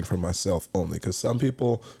speaking for myself only, because some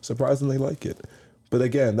people surprisingly like it. But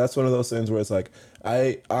again, that's one of those things where it's like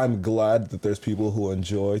I'm glad that there's people who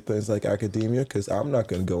enjoy things like academia because I'm not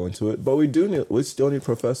going to go into it. But we still need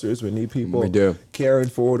professors. We need people We do. carrying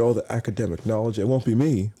forward all the academic knowledge. It won't be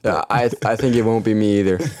me. I think it won't be me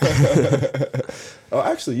either. Oh,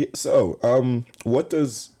 actually,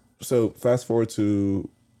 fast forward to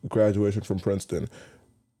graduation from Princeton.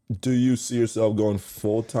 Do you see yourself going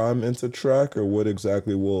full time into track, or what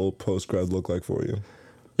exactly will post grad look like for you?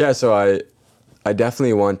 Yeah, so I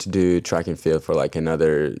definitely want to do track and field for like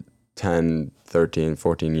another 10, 13,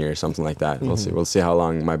 14 years, something like that. We'll see how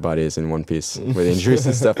long my body is in one piece with injuries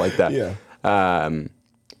and stuff like that. Yeah.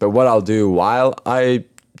 But what I'll do while I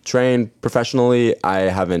train professionally, I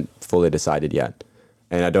haven't fully decided yet.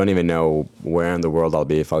 And I don't even know where in the world I'll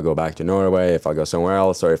be, if I'll go back to Norway, if I'll go somewhere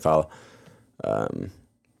else, or if I'll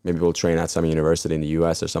maybe we'll train at some university in the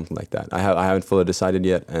US or something like that. I haven't fully decided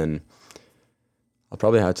yet, and I'll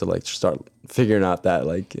probably have to like start figuring out that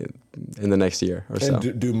like in the next year or so.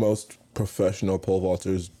 And do most professional pole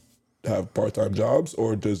vaulters have part-time jobs,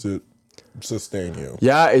 or does it sustain you?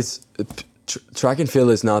 Yeah, track and field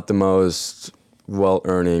is not the most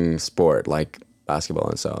well-earning sport like basketball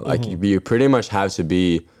and so. Like you pretty much have to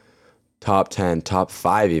be top 10, top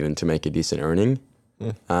 5 even to make a decent earning.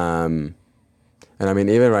 And I mean,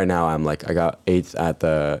 even right now, I got 8th at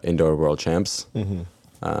the indoor world champs.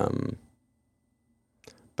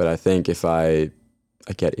 But I think if I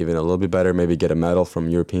get even a little bit better, maybe get a medal from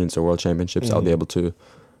Europeans or World Championships, I'll be able to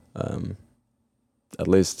at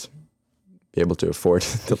least be able to afford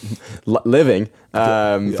living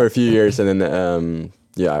for a few years. And then,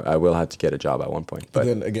 I will have to get a job at one point. But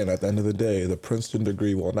then again, at the end of the day, the Princeton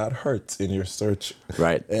degree will not hurt in your search.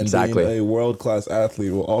 Right, and exactly. being a world-class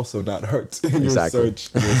athlete will also not hurt in your search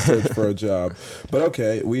for a job. But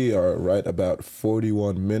okay, we are right about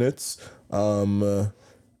 41 minutes.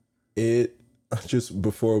 It just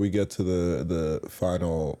before we get to the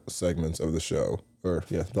final segments of the show,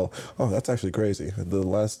 that's actually crazy. The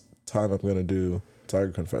last time I'm gonna do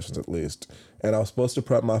Tiger Confessions at least, and I was supposed to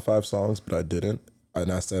prep my 5 songs, but I didn't,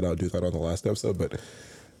 and I said I'll do that on the last episode. But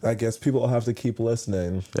I guess people will have to keep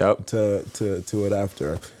listening. Yep. to it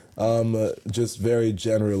after. Just very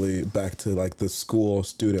generally back to like the school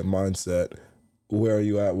student mindset. Where are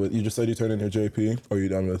you at with? You just said you turned in your JP. Are you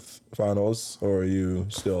done with finals, or are you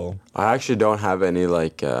still? I actually don't have any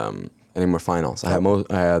any more finals. I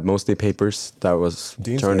had mostly papers that was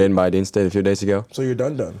turned in by Dean State a few days ago. So you're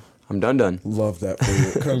done. I'm done. Love that for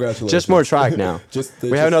you. Congratulations. Just more track now.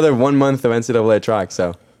 We have another 1 month of NCAA track,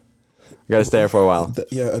 so we got to stay there for a while.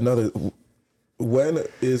 Another. When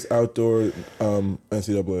is outdoor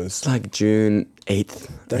NCAA? It's like June 8th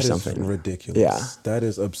or something. That is ridiculous. Yeah. That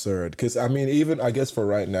is absurd. Because, I mean, even, I guess for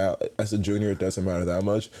right now, as a junior, it doesn't matter that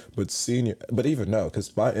much. But even no,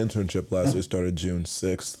 because my internship last year started June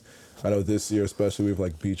 6th. I know this year, especially, we have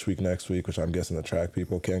like Beach Week next week, which I'm guessing the track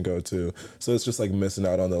people can go to. So it's just like missing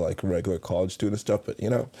out on the like regular college student stuff. But,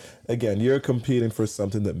 again, you're competing for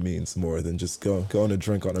something that means more than just going to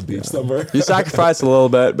drink on a beach somewhere. You sacrifice a little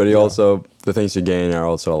bit, but you also, the things you gain are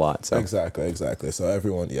also a lot. So. Exactly. So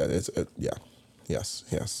everyone, yes.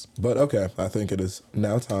 But okay, I think it is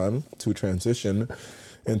now time to transition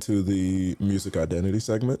into the music identity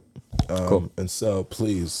segment. Cool. And so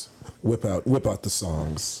please whip out the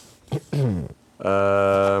songs.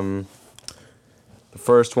 The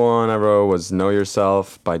first one I wrote was "Know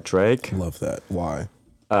Yourself" by Drake. Love that. Why?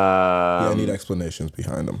 I need explanations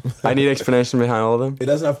behind them. I need explanation behind all of them. It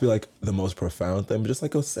doesn't have to be like the most profound thing, but just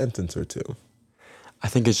like a sentence or two. I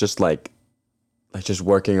think it's just like just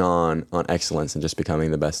working on excellence and just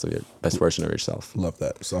becoming the best version of yourself. Love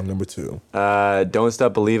that. Song number 2. "Don't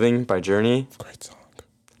Stop Believing" by Journey. Great song.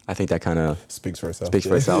 I think that kind of speaks for itself.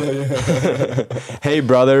 Yeah. "Hey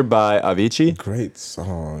Brother" by Avicii. Great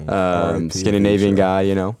song. Scandinavian guy,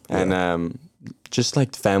 and just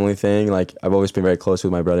like the family thing. Like I've always been very close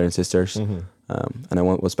with my brother and sisters, and I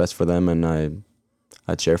want what's best for them, and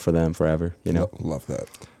I'd share for them forever. Love that.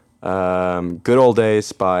 "Good Old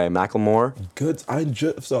Days" by Macklemore. Good. I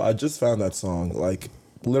just found that song like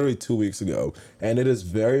literally 2 weeks ago, and it is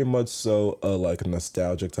very much so a like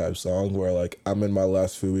nostalgic type song where like I'm in my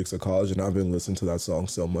last few weeks of college and I've been listening to that song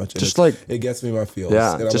so much, and just like it gets me in my feels.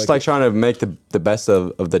 Yeah, just like trying to make the best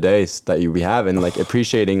of the days that we have, and like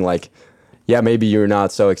appreciating like, yeah, maybe you're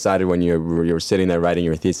not so excited when you're sitting there writing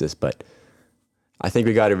your thesis, but I think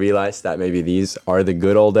we got to realize that maybe these are the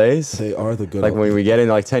good old days. They are the good. Like when we get in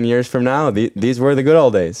like 10 years from now, these were the good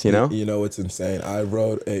old days, you know? You know, it's insane. I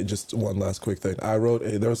wrote just one last quick thing.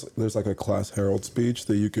 There's like a class herald speech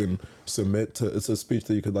that you can submit to. It's a speech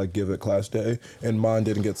that you could like give at class day, and mine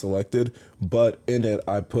didn't get selected. But in it,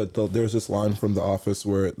 I put there's this line from The Office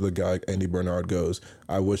where the guy Andy Bernard goes,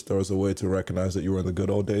 "I wish there was a way to recognize that you were in the good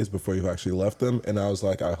old days before you've actually left them." And I was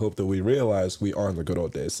like, I hope that we realize we are in the good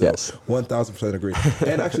old days. So Yes. 1000% agree.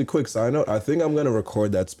 And actually, quick side note, I think I'm gonna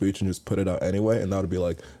record that speech and just put it out anyway, and that'll be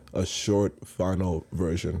like a short final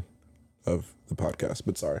version of the podcast.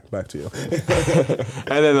 But sorry, back to you.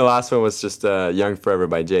 And then the last one was just Young Forever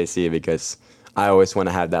by JC, because I always want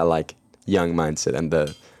to have that like young mindset and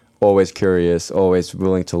the always curious, always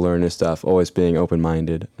willing to learn new stuff, always being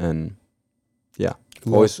open-minded, and yeah,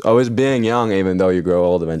 always being young even though you grow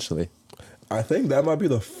old eventually. I think that might be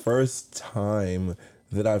the first time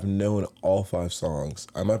that I've known all 5 songs.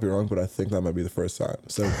 I might be wrong, but I think that might be the first time.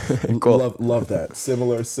 So Cool. love that.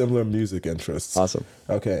 Similar music interests. Awesome.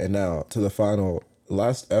 Okay, and now to the final,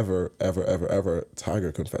 last ever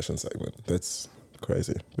Tiger confession segment. That's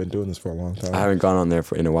crazy. Been doing this for a long time. I haven't gone on there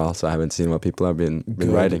in a while, so I haven't seen what people have been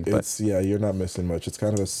writing. But It's you're not missing much. It's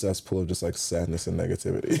kind of a cesspool of just like sadness and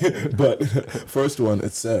negativity. But first one,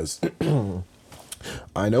 it says,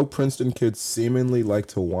 I know Princeton kids seemingly like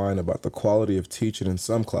to whine about the quality of teaching in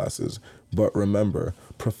some classes, but remember,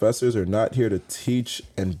 professors are not here to teach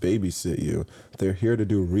and babysit you. They're here to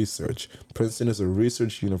do research. Princeton is a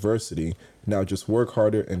research university. Now just work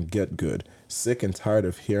harder and get good. Sick and tired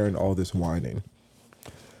of hearing all this whining.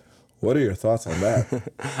 What are your thoughts on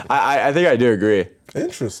that? I think I do agree.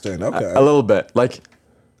 Interesting. Okay. A little bit. Like,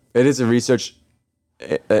 it is a research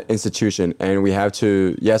institution, and we have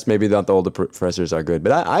to. Yes, maybe not all the professors are good,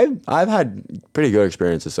 but I've had pretty good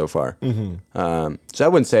experiences so far. So I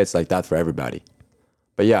wouldn't say it's like that for everybody.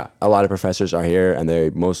 But yeah, a lot of professors are here, and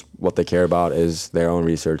what they care about is their own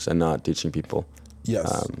research and not teaching people.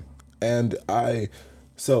 Yes. And I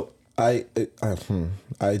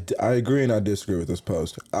agree and I disagree with this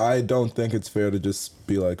post. I don't think it's fair to just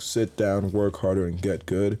be like, sit down, work harder, and get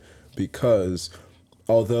good, because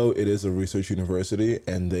although it is a research university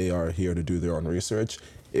and they are here to do their own research,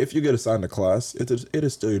 if you get assigned a class, it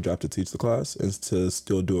is still your job to teach the class and to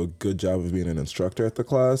still do a good job of being an instructor at the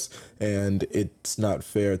class. And it's not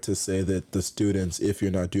fair to say that the students, if you're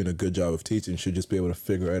not doing a good job of teaching, should just be able to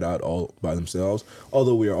figure it out all by themselves.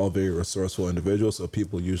 Although we are all very resourceful individuals, so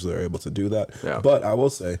people usually are able to do that. Yeah. But I will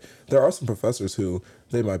say, there are some professors who,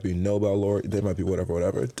 they might be Nobel laureate, they might be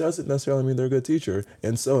whatever. It doesn't necessarily mean they're a good teacher.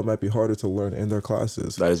 And so it might be harder to learn in their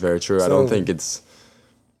classes. That is very true. I don't think it's.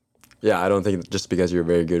 Yeah, I don't think just because you're a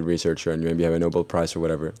very good researcher and maybe have a Nobel Prize or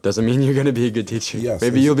whatever doesn't mean you're going to be a good teacher. Yes,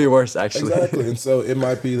 maybe you'll be worse, actually. Exactly. And so it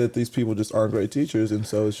might be that these people just aren't great teachers, and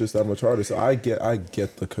so it's just that much harder. So I get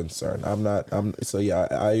the concern.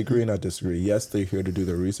 I agree and I disagree. Yes, they're here to do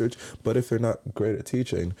their research, but if they're not great at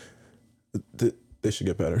teaching, they should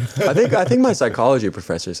get better. I think my psychology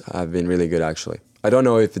professors have been really good, actually. I don't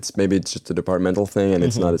know if it's just a departmental thing and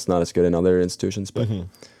it's not as good in other institutions, but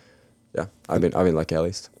yeah, I've been lucky at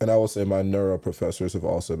least. And I will say my neuro professors have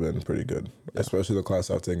also been pretty good, especially the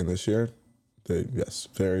class I've taken this year.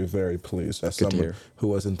 Very, very pleased as someone who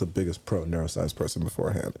wasn't the biggest pro neuroscience person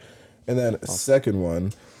beforehand. And then second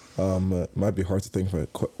one, might be hard to think of a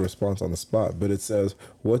response on the spot, but it says,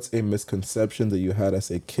 what's a misconception that you had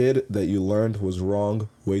as a kid that you learned was wrong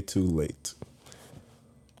way too late?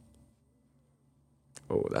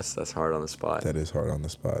 Oh, that's hard on the spot. That is hard on the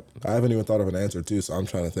spot. I haven't even thought of an answer too, so I'm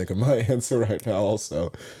trying to think of my answer right now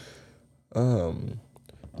also.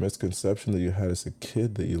 Misconception that you had as a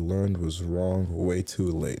kid that you learned was wrong way too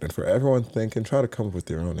late. And for everyone thinking, try to come up with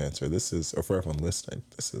your own answer. Or for everyone listening,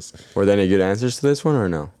 this is... Were there any good answers to this one or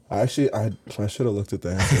no? Actually, I should have looked at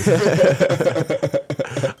the answers.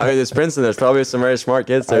 I mean, there's Princeton. There's probably some very smart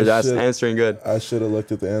kids there that's answering good. I should have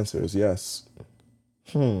looked at the answers, yes.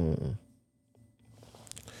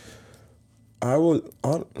 I would...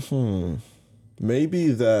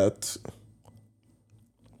 Maybe that...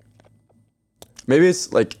 Maybe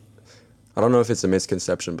it's like, I don't know if it's a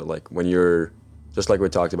misconception, but like when you're, just like we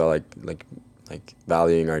talked about, like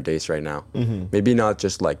valuing our days right now. Maybe not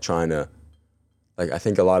just like trying to, like I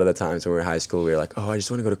think a lot of the times when we were in high school, we were like, oh, I just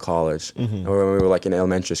want to go to college. Or when we were like in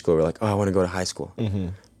elementary school, we were like, oh, I want to go to high school.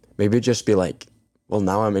 Maybe just be like, well,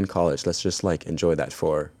 now I'm in college. Let's just like enjoy that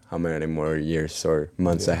for how many more years or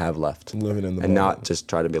months I have left. Living in the and moment. not just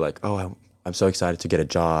try to be like, oh, I'm so excited to get a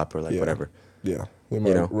job or like whatever. Yeah. We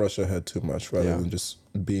might rush ahead too much rather than just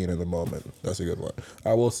being in the moment. That's a good one.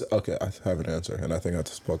 I will say, okay, I have an answer, and I think I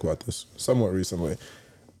spoke about this somewhat recently.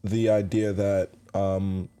 The idea that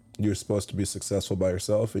you're supposed to be successful by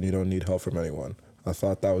yourself and you don't need help from anyone. I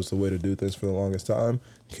thought that was the way to do things for the longest time.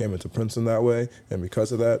 Came into Princeton that way, and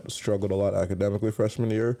because of that, struggled a lot academically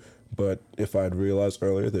freshman year. But if I'd realized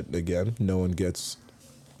earlier that, again, no one gets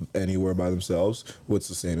anywhere by themselves, what's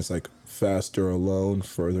the saying? It's like faster alone,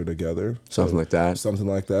 further together. Something like that. Something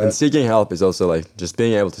like that. And seeking help is also like just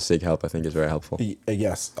being able to seek help, I think, is very helpful.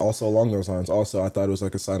 Yes, also along those lines. Also, I thought it was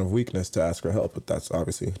like a sign of weakness to ask for help, but that's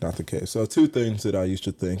obviously not the case. So, two things that I used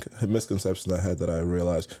to think, misconceptions I had that I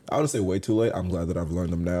realized. I wouldn't say way too late. I'm glad that I've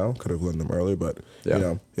learned them now. Could have learned them earlier, but Yeah. you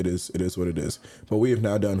know, it is what it is. But we have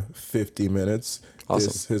now done 50 minutes. Awesome.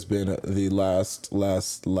 This has been the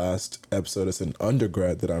last episode. It's an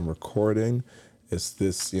undergrad that I'm recording. It's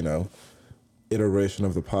this, iteration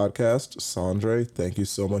of the podcast. Sondre, thank you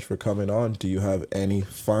so much for coming on. Do you have any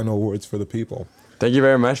final words for the people? Thank you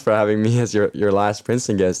very much for having me as your last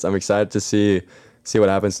Princeton guest. I'm excited to see what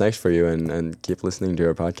happens next for you and keep listening to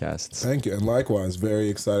your podcasts. Thank you. And likewise, very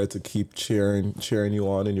excited to keep cheering you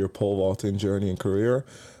on in your pole vaulting journey and career.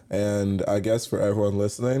 And I guess for everyone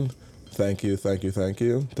listening, thank you.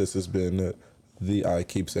 This has been I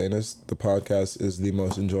keep saying this, the podcast is the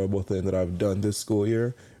most enjoyable thing that I've done this school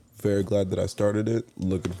year. Very glad that I started it.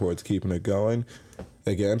 Looking forward to keeping it going.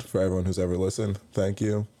 Again, for everyone who's ever listened, thank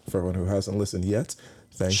you. For everyone who hasn't listened yet,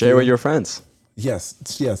 thank you. Share with your friends. Yes.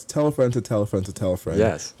 Tell a friend to tell a friend to tell a friend.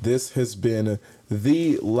 Yes. This has been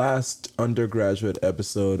the last undergraduate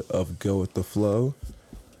episode of Go With The Flow.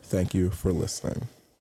 Thank you for listening.